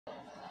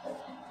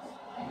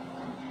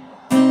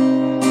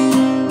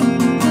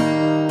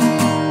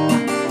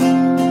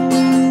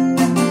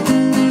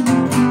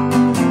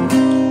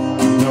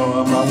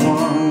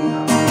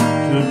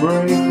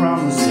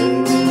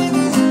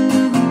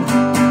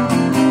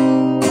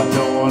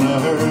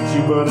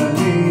but I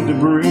need to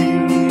breathe.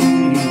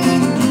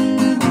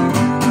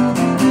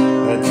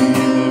 At the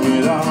end of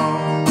it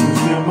all, you're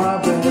still my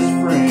best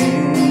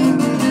friend.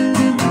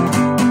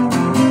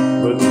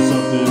 But there's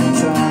something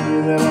inside me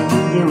that I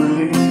need to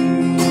release.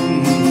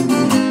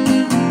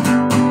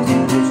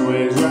 Which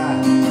way is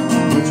right?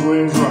 Which way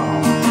is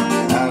wrong?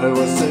 How do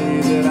I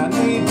say that I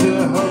need to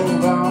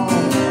hold on?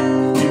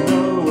 You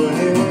know we're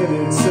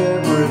headed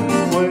separate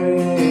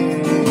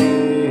ways,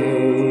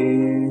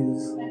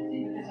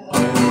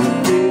 and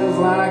it feels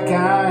like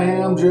I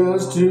am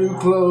just too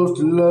close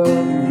to love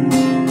you.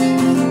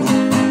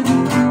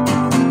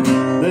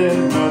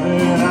 There's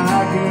nothing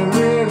I can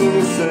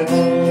really say.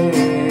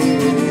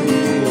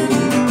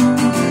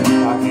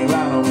 I can't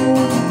lie no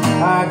more,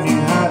 I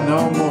can't hide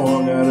no more.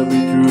 Gotta be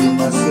true to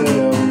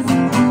myself,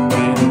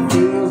 and it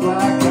feels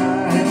like I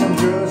am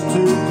just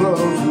too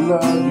close to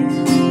love you.